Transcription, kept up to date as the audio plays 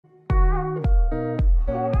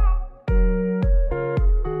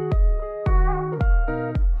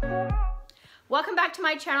back to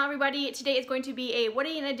my channel, everybody. Today is going to be a what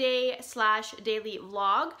I eat in a day / daily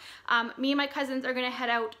vlog. Me and my cousins are gonna head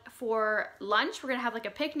out for lunch. We're gonna have like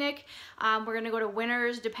a picnic. We're gonna go to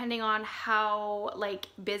Winners depending on how like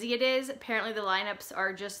busy it is. Apparently the lineups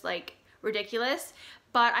are just like ridiculous.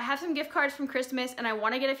 But I have some gift cards from Christmas and I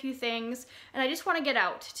want to get a few things and I just want to get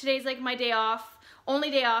out. Today's like my day off, only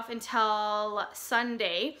day off until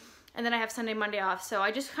Sunday. And then I have Sunday, Monday off. So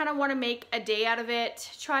I just kind of want to make a day out of it.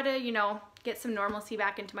 Try to, you know, get some normalcy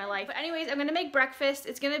back into my life. But anyways, I'm going to make breakfast.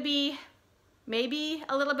 It's going to be maybe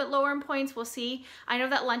a little bit lower in points. We'll see. I know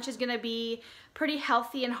that lunch is going to be pretty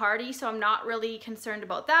healthy and hearty, so I'm not really concerned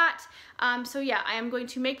about that. So yeah, I am going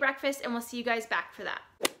to make breakfast and we'll see you guys back for that.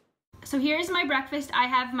 So here's my breakfast. I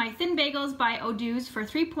have my thin bagels by O'Doux's for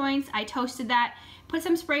 3 points. I toasted that. Put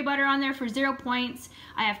some spray butter on there for 0 points.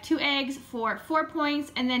 I have 2 eggs for 4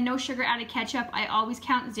 points, and then no sugar added ketchup. I always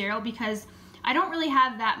count 0 because I don't really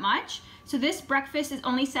have that much. So this breakfast is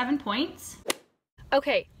only 7 points.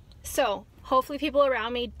 Okay, so hopefully people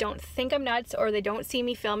around me don't think I'm nuts or they don't see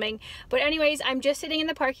me filming. But anyways, I'm just sitting in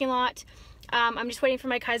the parking lot. I'm just waiting for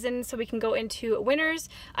my cousin so we can go into Winners.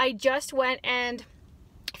 I just went and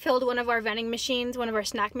filled one of our vending machines, one of our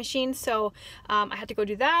snack machines, so I had to go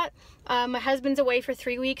do that. My husband's away for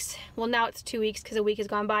 3 weeks. Well, now it's 2 weeks because a week has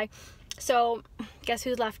gone by. So guess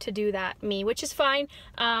who's left to do that? Me, which is fine.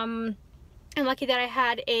 I'm lucky that I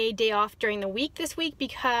had a day off during the week this week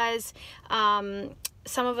because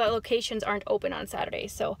some of the locations aren't open on Saturday.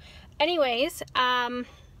 So anyways,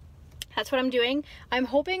 that's what I'm doing. I'm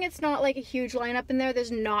hoping it's not like a huge lineup in there. There's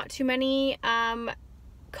not too many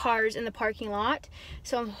cars in the parking lot,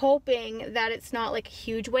 so I'm hoping that it's not like a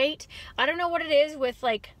huge wait. I don't know what it is with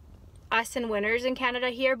like us and Winners in Canada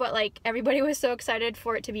here, but like everybody was so excited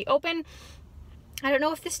for it to be open. I don't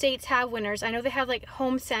know if the States have Winners. I know they have like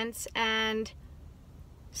HomeSense and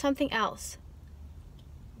something else,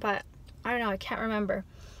 but I don't know, I can't remember.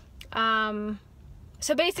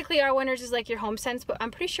 So basically our Winners is like your HomeSense, but I'm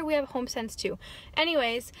pretty sure we have HomeSense too.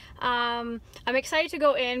 Anyways, I'm excited to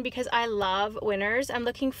go in because I love Winners. I'm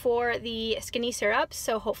looking for the skinny syrups,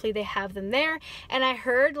 so hopefully they have them there. And I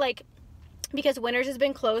heard like, because Winners has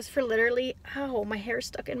been closed for literally, ow, my hair's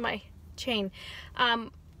stuck in my chain.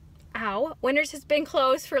 Winners has been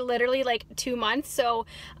closed for literally like 2 months, so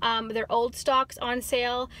their old stock's on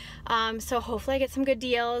sale, so hopefully I get some good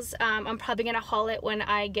deals. I'm probably gonna haul it when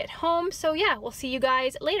I get home, so yeah, we'll see you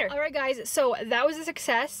guys later. Alright guys, so that was a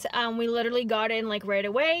success. We literally got in like right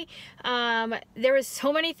away. There was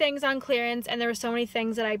so many things on clearance and there were so many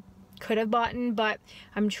things that I could have bought, but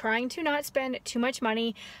I'm trying to not spend too much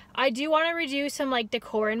money. I do want to redo some like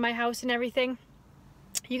decor in my house and everything.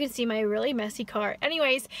 You can see my really messy car.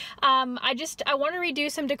 Anyways, I want to redo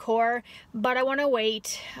some decor, but I want to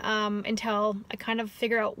wait until I kind of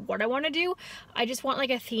figure out what I want to do. I just want like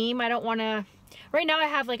a theme. I don't want to, right now I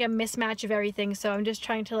have like a mismatch of everything, so I'm just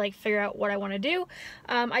trying to like figure out what I want to do.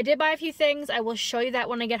 I did buy a few things. I will show you that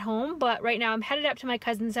when I get home, but right now I'm headed up to my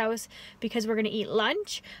cousin's house because we're going to eat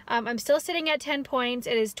lunch. I'm still sitting at 10 points.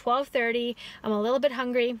 It is 12:30. I'm a little bit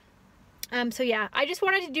hungry. So yeah, I just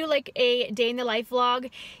wanted to do like a day in the life vlog,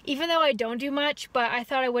 even though I don't do much, but I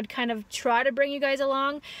thought I would kind of try to bring you guys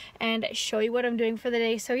along and show you what I'm doing for the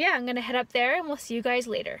day. So yeah, I'm gonna head up there and we'll see you guys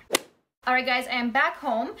later. Alright guys, I am back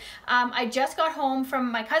home. I just got home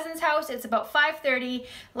from my cousin's house. It's about 5:30.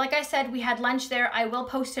 Like I said, we had lunch there. I will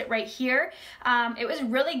post it right here. It was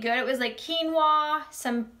really good. It was like quinoa,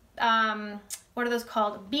 some, what are those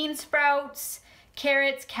called? Bean sprouts,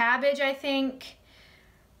 carrots, cabbage, I think.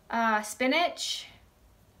 Spinach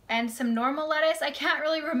and some normal lettuce. I can't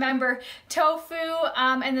really remember. Tofu,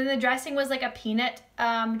 and then the dressing was like a peanut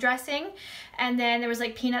dressing, and then there was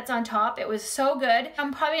like peanuts on top. It was so good.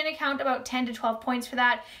 I'm probably gonna count about 10 to 12 points for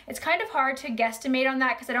that. It's kind of hard to guesstimate on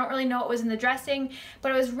that because I don't really know what was in the dressing,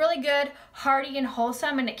 but it was really good, hearty and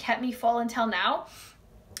wholesome, and it kept me full until now.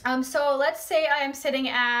 So let's say I am sitting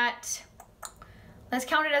at, let's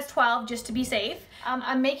count it as 12 just to be safe.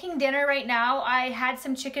 I'm making dinner right now. I had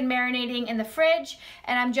some chicken marinating in the fridge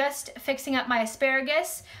and I'm just fixing up my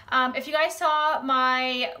asparagus. If you guys saw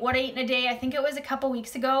my what I eat in a day, I think it was a couple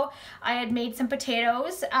weeks ago, I had made some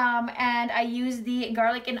potatoes and I used the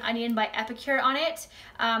garlic and onion by Epicure on it.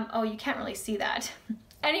 Oh, you can't really see that.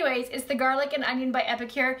 Anyways, it's the garlic and onion by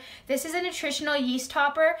Epicure. This is a nutritional yeast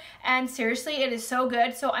topper and seriously, it is so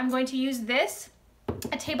good. So I'm going to use this,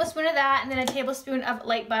 a tablespoon of that, and then a tablespoon of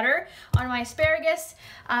light butter on my asparagus.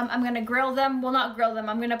 I'm gonna grill them. Well, not grill them.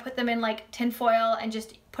 I'm gonna put them in like tin foil and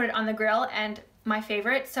just put it on the grill, and my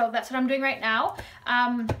favorite. So that's what I'm doing right now.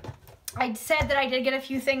 I said that I did get a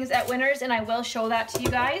few things at Winners and I will show that to you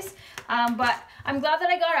guys. But I'm glad that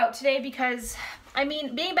I got out today because I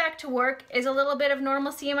mean, being back to work is a little bit of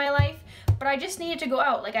normalcy in my life, but I just needed to go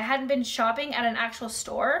out. Like, I hadn't been shopping at an actual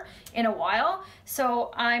store in a while,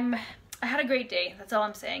 so I had a great day. That's all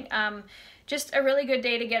I'm saying. Just a really good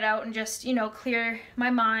day to get out and just, you know, clear my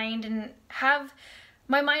mind and have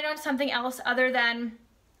my mind on something else other than,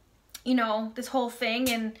 you know, this whole thing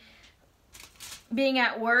and being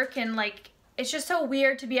at work. And like, it's just so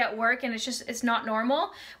weird to be at work, and it's not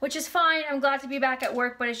normal, which is fine. I'm glad to be back at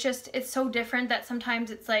work, but it's so different that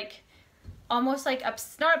sometimes it's like almost like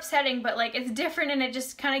not upsetting, but like it's different, and it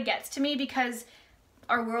just kind of gets to me because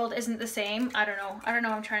our world isn't the same. I don't know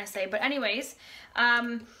what I'm trying to say, but anyways,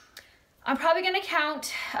 I'm probably gonna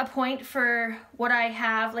count a point for what I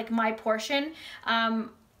have, like my portion.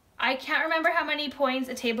 I can't remember how many points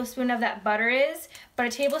a tablespoon of that butter is, but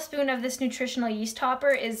a tablespoon of this nutritional yeast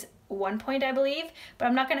topper is 1 point, I believe, but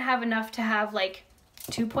I'm not gonna have enough to have like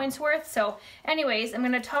 2 points worth. So anyways, I'm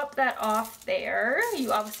gonna top that off there.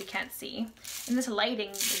 You obviously can't see, and this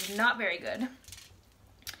lighting is not very good.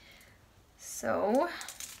 So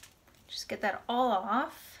just get that all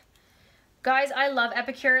off. Guys, I love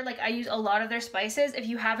Epicure. Like, I use a lot of their spices. If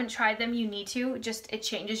you haven't tried them, you need to. Just, it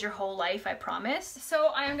changes your whole life, I promise. So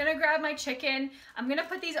I am gonna grab my chicken. I'm gonna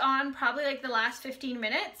put these on probably like the last 15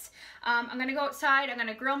 minutes. I'm gonna go outside, I'm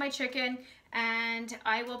gonna grill my chicken, and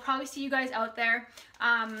I will probably see you guys out there.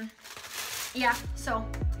 Yeah, so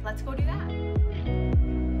let's go do that.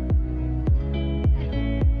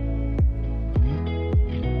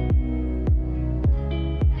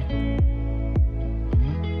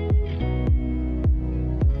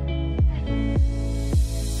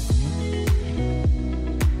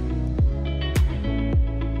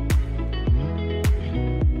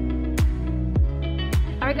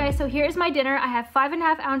 Guys, so here's my dinner. I have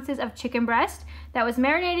 5.5 ounces of chicken breast that was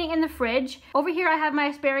marinating in the fridge. Over here I have my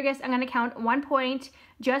asparagus. I'm going to count 1 point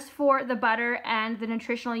just for the butter and the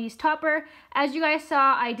nutritional yeast topper. As you guys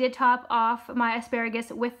saw, I did top off my asparagus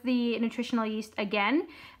with the nutritional yeast again.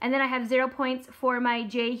 And then I have 0 points for my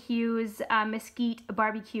J. Hughes mesquite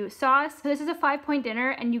barbecue sauce. So this is a 5-point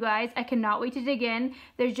dinner, and you guys, I cannot wait to dig in.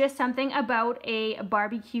 There's just something about a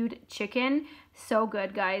barbecued chicken. So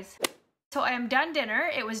good, guys. So I am done dinner.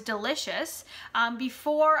 It was delicious.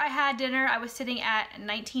 Before I had dinner, I was sitting at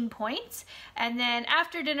 19 points. And then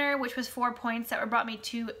after dinner, which was 4 points, that brought me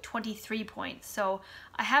to 23 points. So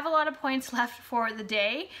I have a lot of points left for the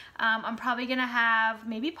day. I'm probably gonna have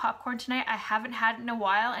maybe popcorn tonight. I haven't had it in a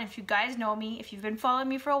while. And if you guys know me, if you've been following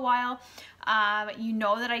me for a while, you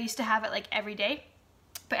know that I used to have it like every day.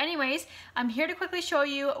 But anyways, I'm here to quickly show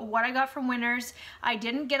you what I got from Winners. I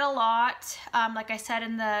didn't get a lot, like I said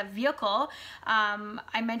in the vehicle.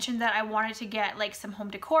 I mentioned that I wanted to get like some home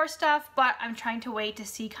decor stuff, but I'm trying to wait to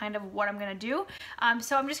see kind of what I'm gonna do.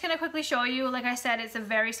 So I'm just gonna quickly show you. Like I said, it's a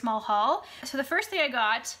very small haul. So the first thing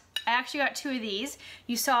I actually got 2 of these.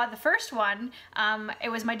 You saw the first one, it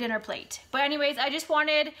was my dinner plate. But anyways, I just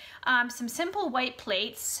wanted some simple white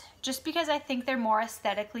plates, just because I think they're more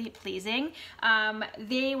aesthetically pleasing.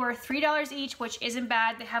 They were $3 each, which isn't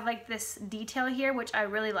bad. They have like this detail here, which I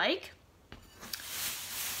really like.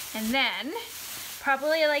 And then,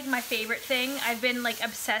 probably like my favorite thing, I've been like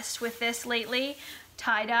obsessed with this lately,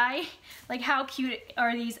 tie-dye. Like, how cute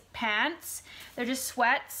are these pants? They're just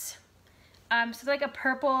sweats. So they're like a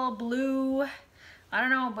purple, blue, I don't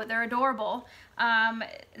know, but they're adorable.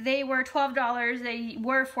 They were $12. They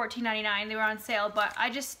were $14.99. They were on sale, but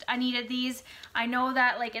I needed these. I know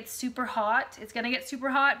that like it's super hot. It's gonna get super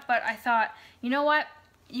hot, but I thought, you know what?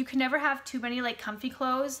 You can never have too many like comfy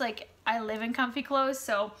clothes. Like, I live in comfy clothes,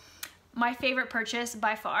 so my favorite purchase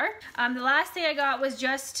by far. The last thing I got was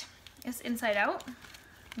just, it's inside out?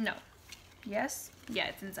 No. Yes? Yeah,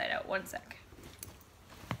 it's inside out. 1 sec.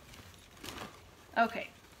 Okay,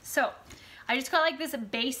 so I just got like this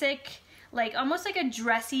basic, like almost like a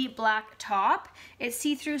dressy black top. It's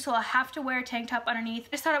see-through, so I'll have to wear a tank top underneath.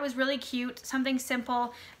 I just thought it was really cute, something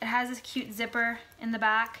simple. It has this cute zipper in the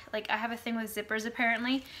back. Like, I have a thing with zippers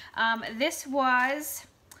apparently. This was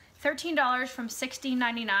 $13 from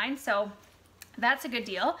 $16.99, so that's a good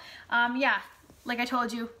deal. Yeah. Like I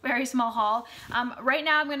told you, very small haul. Right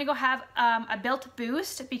now I'm gonna go have a Built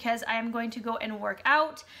Boost because I am going to go and work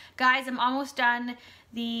out. Guys, I'm almost done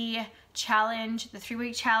the challenge, the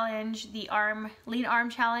 3-week challenge, the lean arm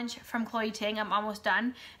challenge from Chloe Ting. I'm almost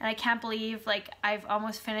done, and I can't believe like I've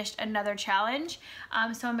almost finished another challenge.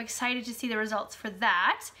 So I'm excited to see the results for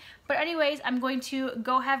that. But anyways, I'm going to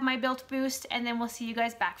go have my Built Boost, and then we'll see you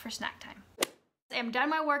guys back for snack time. I'm done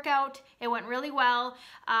my workout. It went really well.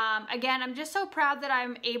 Again, I'm just so proud that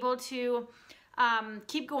I'm able to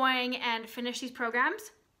keep going and finish these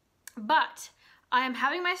programs. But I am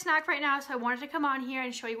having my snack right now, so I wanted to come on here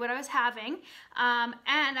and show you what I was having. And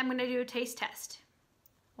I'm gonna do a taste test.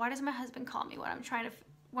 Why does my husband call me when I'm trying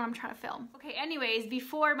to film? Okay, anyways,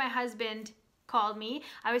 before my husband called me,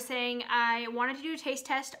 I was saying I wanted to do a taste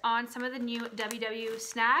test on some of the new WW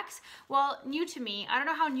snacks. Well, new to me. I don't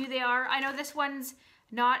know how new they are. I know this one's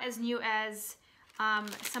not as new as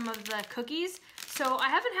some of the cookies. So I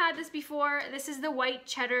haven't had this before. This is the white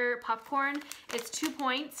cheddar popcorn. It's 2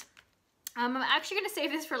 points. I'm actually gonna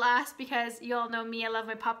save this for last because you all know me, I love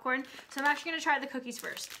my popcorn. So I'm actually gonna try the cookies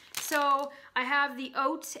first. So I have the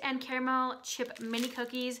oat and caramel chip mini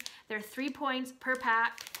cookies. They're 3 points per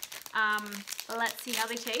pack. Let's see how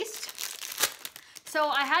they taste. So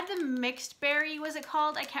I had the mixed berry, was it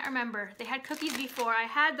called? I can't remember. They had cookies before. I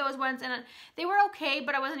had those ones and they were okay,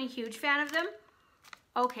 but I wasn't a huge fan of them.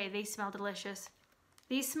 Okay, they smell delicious.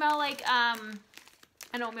 These smell like an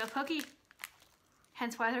oatmeal cookie.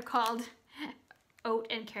 Hence why they're called oat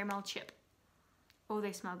and caramel chip. Oh,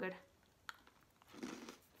 they smell good.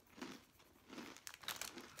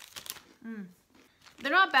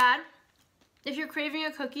 They're not bad. If you're craving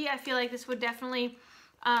a cookie, I feel like this would definitely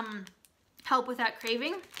help with that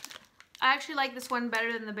craving. I actually like this one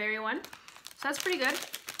better than the berry one. So that's pretty good.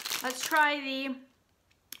 Let's try the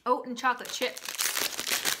oat and chocolate chip.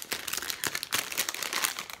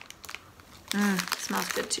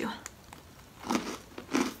 Smells good too.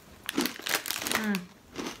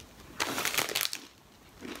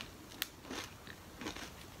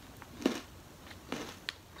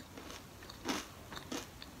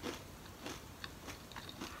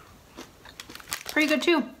 Pretty good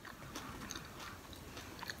too.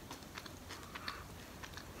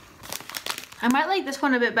 I might like this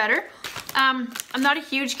one a bit better. I'm not a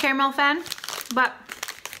huge caramel fan, but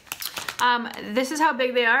this is how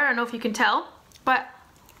big they are. I don't know if you can tell, but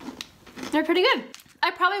they're pretty good.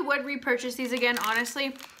 I probably would repurchase these again,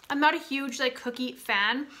 honestly. I'm not a huge like cookie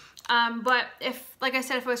fan, but if, like I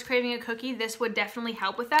said, if I was craving a cookie, this would definitely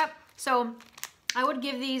help with that. So I would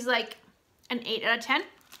give these like an 8 out of 10.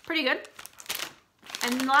 Pretty good.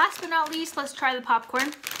 And last but not least, let's try the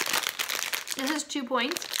popcorn. This is 2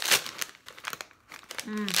 points.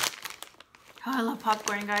 Oh, I love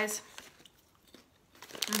popcorn, guys.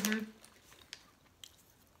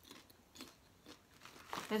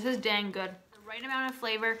 This is dang good. The right amount of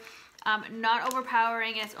flavor, not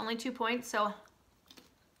overpowering. It's only 2 points, so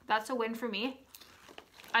that's a win for me.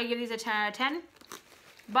 I give these a 10 out of 10,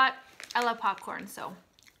 but I love popcorn, so.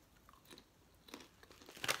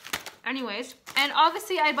 Anyways, and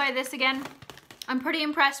obviously I'd buy this again. I'm pretty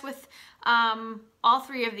impressed with all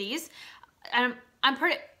 3 of these.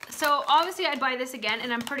 So obviously I'd buy this again,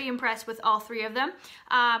 and I'm pretty impressed with all 3 of them.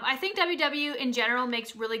 I think WW in general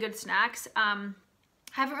makes really good snacks.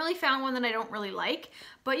 Haven't really found one that I don't really like,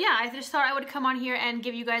 but yeah, I just thought I would come on here and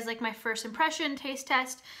give you guys like my first impression taste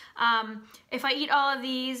test. If I eat all of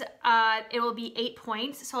these, it will be 8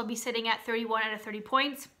 points, so I'll be sitting at 31 out of 30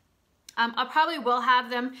 points. I probably will have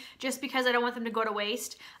them just because I don't want them to go to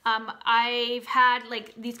waste. I've had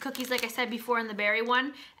like these cookies, like I said before, in the berry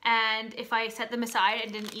one, and if I set them aside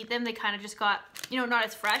and didn't eat them, they kind of just got, you know, not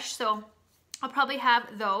as fresh. So I'll probably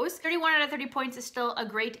have those. 31 out of 30 points is still a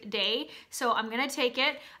great day, so I'm gonna take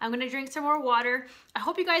it. I'm gonna drink some more water. I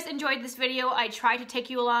hope you guys enjoyed this video. I tried to take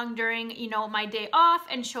you along during, you know, my day off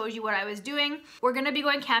and showed you what I was doing. We're gonna be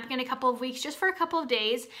going camping in a couple of weeks, just for a couple of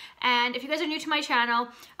days. And if you guys are new to my channel,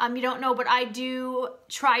 you don't know, but I do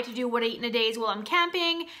try to do what I eat in a day while I'm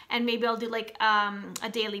camping, and maybe I'll do like a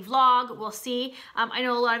daily vlog. We'll see. I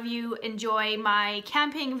know a lot of you enjoy my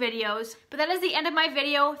camping videos, but that is the end of my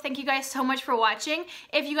video. Thank you guys so much for watching.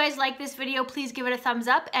 If you guys like this video, please give it a thumbs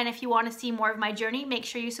up, and if you want to see more of my journey, make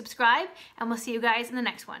sure you subscribe, and we'll see you guys in the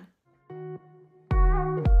next one.